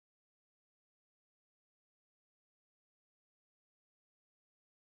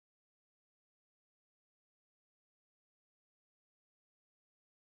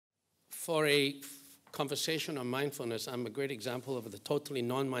For a conversation on mindfulness, I'm a great example of the totally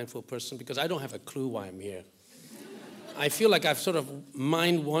non-mindful person because I don't have a clue why I'm here. I feel like I've sort of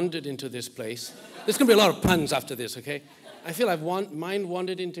mind-wandered into this place. There's going to be a lot of puns after this, okay? I feel I've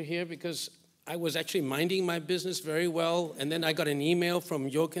mind-wandered into here because I was actually minding my business very well, and then I got an email from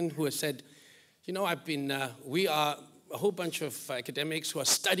Jochen who has said, you know, we are a whole bunch of academics who are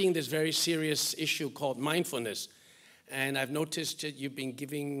studying this very serious issue called mindfulness. And I've noticed that you've been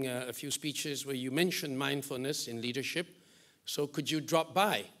giving a few speeches where you mentioned mindfulness in leadership. So could you drop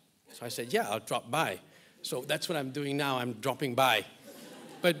by? So I said, yeah, I'll drop by. So that's what I'm doing now. I'm dropping by.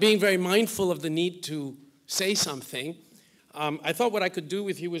 But being very mindful of the need to say something, I thought what I could do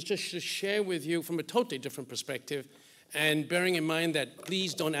with you was just to share with you from a totally different perspective, and bearing in mind that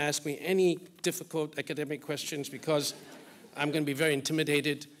please don't ask me any difficult academic questions because I'm going to be very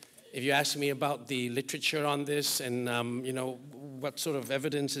intimidated if you ask me about the literature on this and, you know, what sort of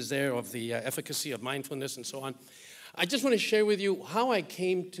evidence is there of the efficacy of mindfulness and so on. I just want to share with you how I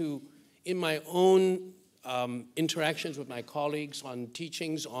came to, in my own interactions with my colleagues on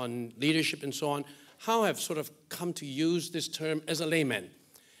teachings, on leadership and so on, how I've sort of come to use this term as a layman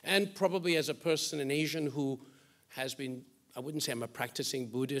and probably as a person, an Asian who has been, I wouldn't say I'm a practicing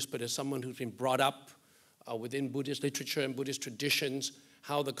Buddhist, but as someone who's been brought up within Buddhist literature and Buddhist traditions,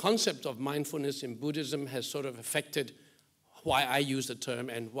 how the concept of mindfulness in Buddhism has sort of affected why I use the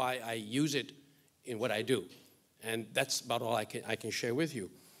term and why I use it in what I do. And that's about all I can share with you.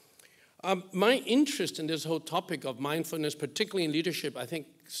 My interest in this whole topic of mindfulness, particularly in leadership, I think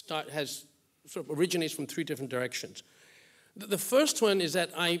originates from three different directions. The first one is that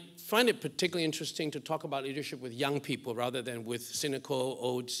I find it particularly interesting to talk about leadership with young people rather than with cynical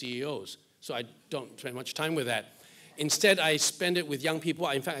old CEOs. So I don't spend much time with that. Instead, I spend it with young people.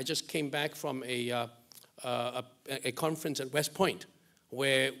 In fact, I just came back from a conference at West Point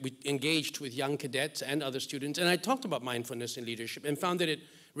where we engaged with young cadets and other students, and I talked about mindfulness in leadership and found that it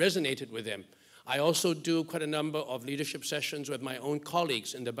resonated with them. I also do quite a number of leadership sessions with my own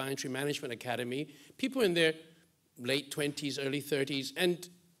colleagues in the Banyan Management Academy, people in their late 20s, early 30s, and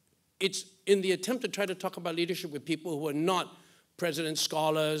it's in the attempt to try to talk about leadership with people who are not presidents,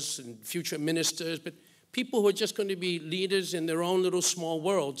 scholars, and future ministers, but people who are just going to be leaders in their own little small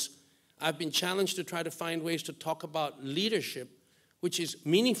worlds. I've been challenged to try to find ways to talk about leadership which is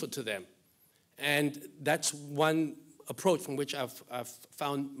meaningful to them. And that's one approach from which I've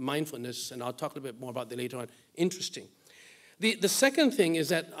found mindfulness, and I'll talk a little bit more about that later on, interesting. The second thing is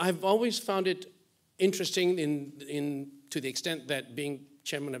that I've always found it interesting to the extent that being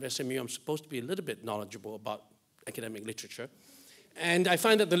chairman of SMU, I'm supposed to be a little bit knowledgeable about academic literature. And I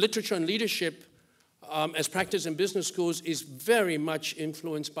find that the literature on leadership as practiced in business schools is very much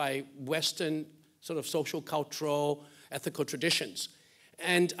influenced by Western sort of social, cultural, ethical traditions.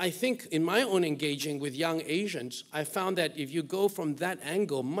 And I think in my own engaging with young Asians, I found that if you go from that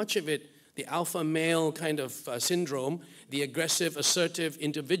angle, much of it, the alpha male kind of syndrome, the aggressive, assertive,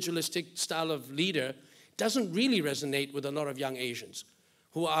 individualistic style of leader, doesn't really resonate with a lot of young Asians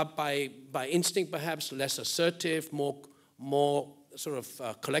who are by instinct perhaps less assertive, more sort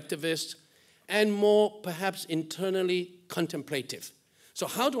of collectivist, and more perhaps internally contemplative. So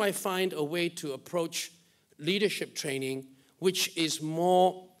how do I find a way to approach leadership training which is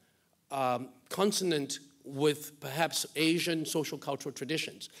more consonant with perhaps Asian social cultural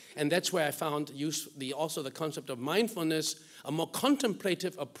traditions? And that's where I found also the concept of mindfulness, a more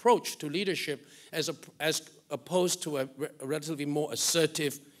contemplative approach to leadership as opposed to a relatively more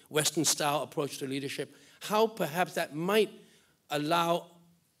assertive Western style approach to leadership. How perhaps that might allow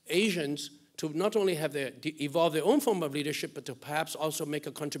Asians to not only have evolve their own form of leadership, but to perhaps also make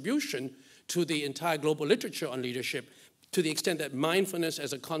a contribution to the entire global literature on leadership, to the extent that mindfulness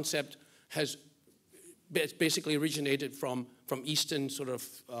as a concept has basically originated from Eastern sort of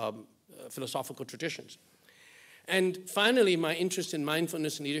philosophical traditions. And finally, my interest in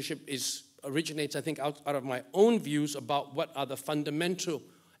mindfulness and leadership originates, I think, out of my own views about what are the fundamental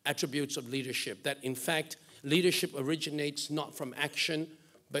attributes of leadership, that in fact, leadership originates not from action,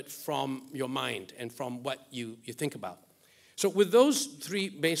 but from your mind and from what you think about. So with those three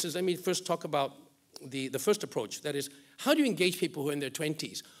bases, let me first talk about the first approach. That is, how do you engage people who are in their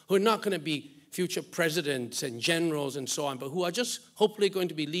 20s, who are not going to be future presidents and generals and so on, but who are just hopefully going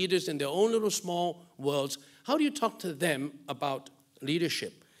to be leaders in their own little small worlds? How do you talk to them about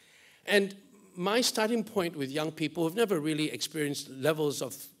leadership? And my starting point with young people who've never really experienced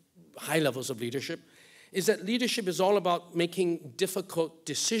high levels of leadership is that leadership is all about making difficult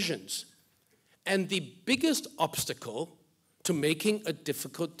decisions. And the biggest obstacle to making a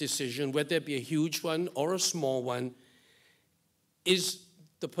difficult decision, whether it be a huge one or a small one, is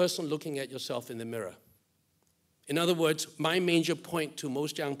the person looking at yourself in the mirror. In other words, my major point to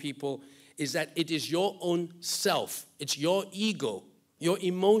most young people is that it is your own self, it's your ego, your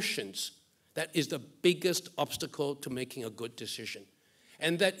emotions that is the biggest obstacle to making a good decision.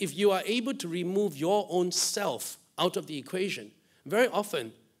 And that if you are able to remove your own self out of the equation, very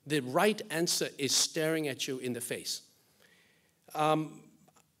often the right answer is staring at you in the face.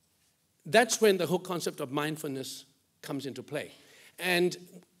 That's when the whole concept of mindfulness comes into play. And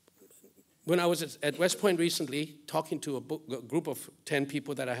when I was at West Point recently, talking to a group of 10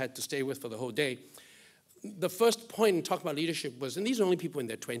 people that I had to stay with for the whole day, the first point in talking about leadership was, and these are only people in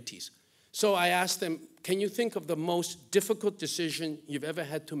their 20s, so I asked them, can you think of the most difficult decision you've ever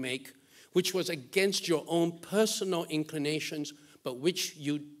had to make, which was against your own personal inclinations, but which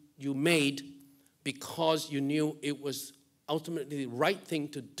you made because you knew it was ultimately the right thing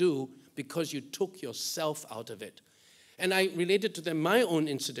to do because you took yourself out of it. And I related to them my own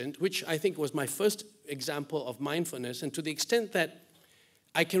incident, which I think was my first example of mindfulness, and to the extent that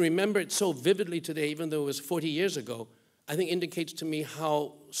I can remember it so vividly today, even though it was 40 years ago, I think indicates to me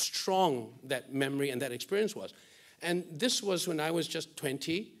how strong that memory and that experience was. And this was when I was just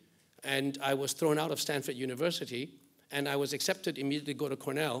 20, and I was thrown out of Stanford University, and I was accepted immediately to go to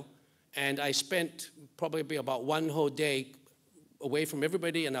Cornell, and I spent probably about one whole day away from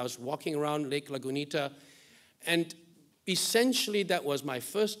everybody, and I was walking around Lake Lagunita, and essentially that was my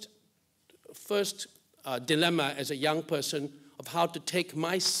first dilemma as a young person of how to take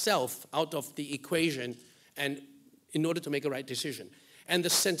myself out of the equation and in order to make a right decision. And the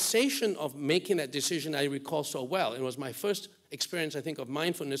sensation of making that decision I recall so well. It was my first experience, I think, of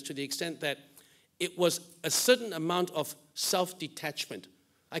mindfulness to the extent that it was a certain amount of self-detachment.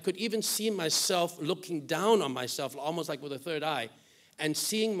 I could even see myself looking down on myself, almost like with a third eye, and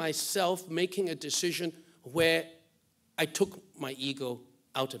seeing myself making a decision where I took my ego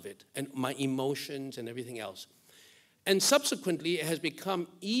out of it and my emotions and everything else. And subsequently, it has become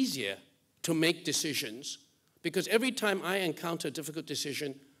easier to make decisions because every time I encounter a difficult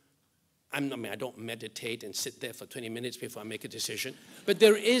decision, I don't meditate and sit there for 20 minutes before I make a decision, but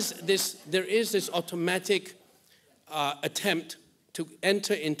there is this automatic attempt to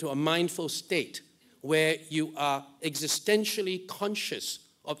enter into a mindful state where you are existentially conscious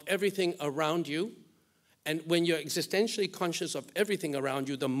of everything around you. And when you're existentially conscious of everything around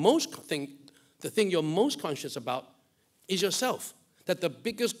you, the thing you're most conscious about is yourself. That the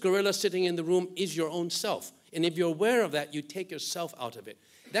biggest gorilla sitting in the room is your own self. And if you're aware of that, you take yourself out of it.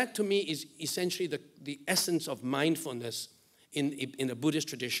 That, to me, is essentially the essence of mindfulness in the Buddhist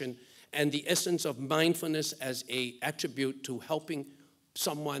tradition, and the essence of mindfulness as an attribute to helping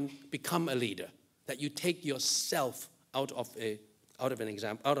someone become a leader. That you take yourself out of the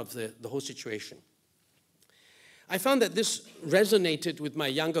whole situation. I found that this resonated with my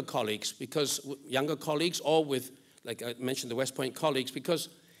younger colleagues, or with, like I mentioned, the West Point colleagues, because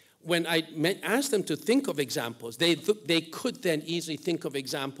when I asked them to think of examples, they could then easily think of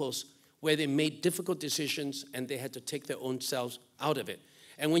examples where they made difficult decisions and they had to take their own selves out of it.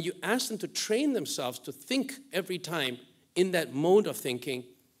 And when you ask them to train themselves to think every time in that mode of thinking,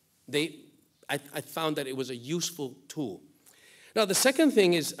 I found that it was a useful tool. Now, the second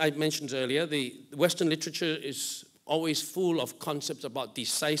thing is, I mentioned earlier, the Western literature is always full of concepts about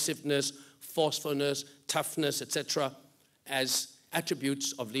decisiveness, forcefulness, toughness, etc., as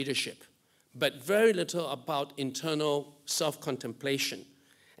attributes of leadership, but very little about internal self-contemplation.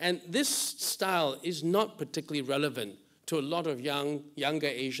 And this style is not particularly relevant to a lot of younger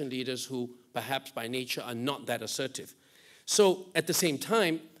Asian leaders who perhaps by nature are not that assertive. So at the same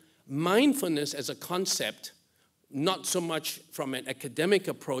time, mindfulness as a concept, not so much from an academic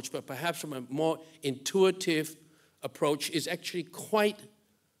approach, but perhaps from a more intuitive approach, is actually quite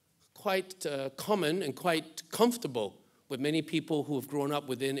common and quite comfortable with many people who have grown up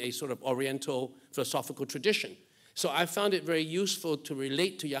within a sort of Oriental philosophical tradition. So I found it very useful to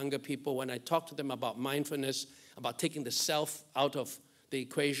relate to younger people when I talk to them about mindfulness, about taking the self out of the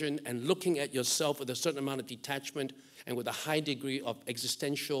equation and looking at yourself with a certain amount of detachment and with a high degree of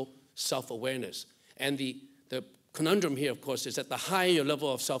existential self-awareness. And the conundrum here, of course, is that the higher your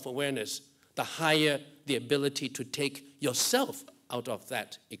level of self-awareness, the higher the ability to take yourself out of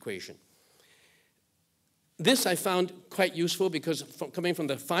that equation. This I found quite useful because coming from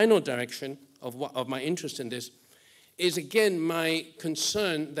the final direction of my interest in this is, again, my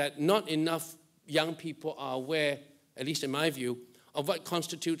concern that not enough young people are aware, at least in my view, of what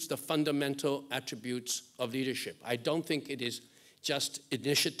constitutes the fundamental attributes of leadership. I don't think it is just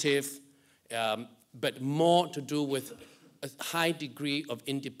initiative, but more to do with a high degree of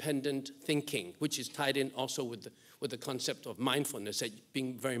independent thinking, which is tied in also with with the concept of mindfulness, that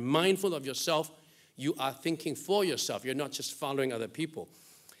being very mindful of yourself, you are thinking for yourself. You're not just following other people.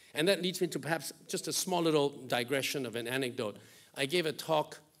 And that leads me to perhaps just a small little digression of an anecdote. I gave a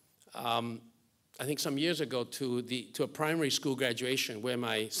talk, I think some years ago, to a primary school graduation where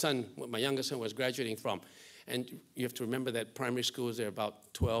my younger son was graduating from. And you have to remember that primary schools, they're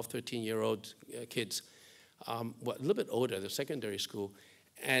about 12, 13-year-old kids. A little bit older, the secondary school.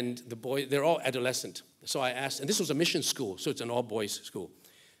 And the boys, they're all adolescent. So I asked, and this was a mission school, so it's an all-boys school.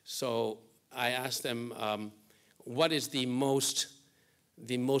 So I asked them, what is the most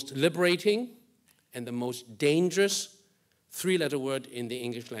liberating and the most dangerous three-letter word in the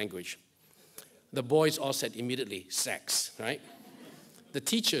English language? The boys all said immediately, sex, right? The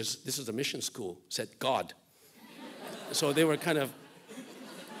teachers, this is a mission school, said God. So they were kind of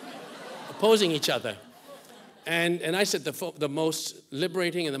opposing each other. And I said the most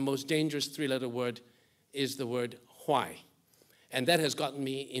liberating and the most dangerous three-letter word is the word why. And that has gotten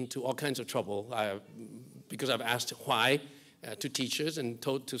me into all kinds of trouble because I've asked why to teachers and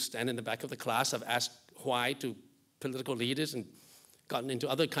told to stand in the back of the class. I've asked why to political leaders and gotten into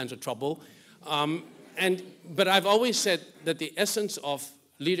other kinds of trouble. But I've always said that the essence of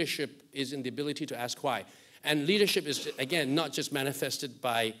leadership is in the ability to ask why. And leadership is, again, not just manifested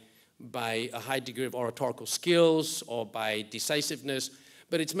by a high degree of oratorical skills or by decisiveness,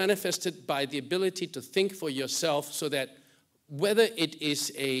 but it's manifested by the ability to think for yourself so that whether it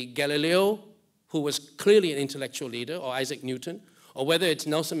is a Galileo, who was clearly an intellectual leader, or Isaac Newton, or whether it's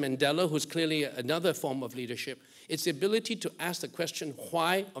Nelson Mandela, who's clearly another form of leadership, it's the ability to ask the question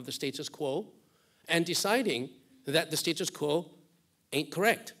why of the status quo and deciding that the status quo ain't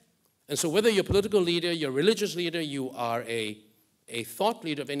correct. And so whether you're a political leader, you're a religious leader, you are a thought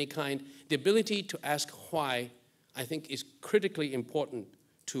leader of any kind, the ability to ask why, I think, is critically important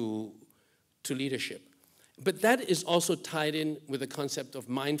to leadership. But that is also tied in with the concept of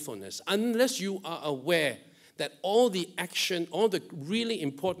mindfulness. Unless you are aware that all the action, all the really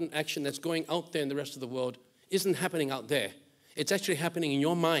important action that's going out there in the rest of the world isn't happening out there. It's actually happening in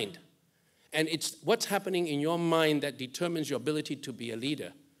your mind. And it's what's happening in your mind that determines your ability to be a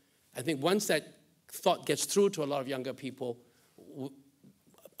leader. I think once that thought gets through to a lot of younger people,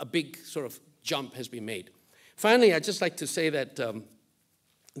 a big sort of jump has been made. Finally, I'd just like to say that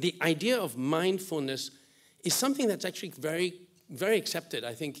the idea of mindfulness is something that's actually very, very accepted,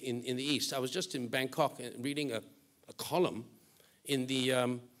 I think, in the East. I was just in Bangkok reading a column in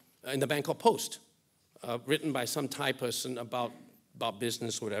the Bangkok Post, written by some Thai person about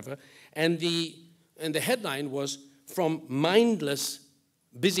business or whatever. And the headline was, "From mindless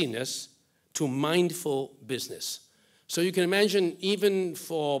busyness to mindful business." So you can imagine, even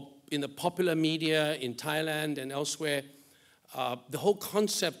in the popular media in Thailand and elsewhere, the whole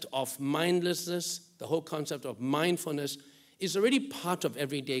concept of mindlessness, the whole concept of mindfulness is already part of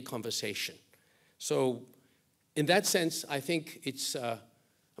everyday conversation. So in that sense, I think it's,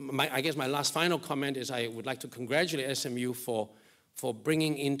 I guess my last final comment is I would like to congratulate SMU for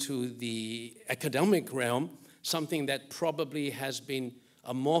bringing into the academic realm something that probably has been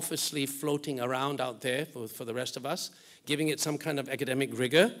amorphously floating around out there for the rest of us, giving it some kind of academic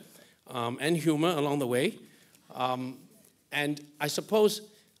rigor and humor along the way. And I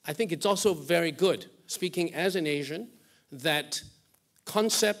think it's also very good, speaking as an Asian, that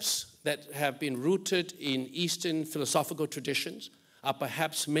concepts that have been rooted in Eastern philosophical traditions are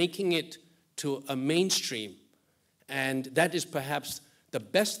perhaps making it to a mainstream. And that is perhaps the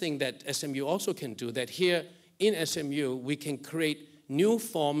best thing that SMU also can do, that here in SMU we can create new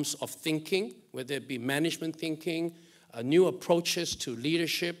forms of thinking, whether it be management thinking, new approaches to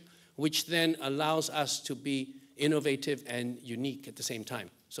leadership, which then allows us to be innovative and unique at the same time.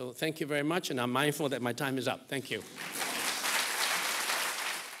 So thank you very much, and I'm mindful that my time is up. Thank you.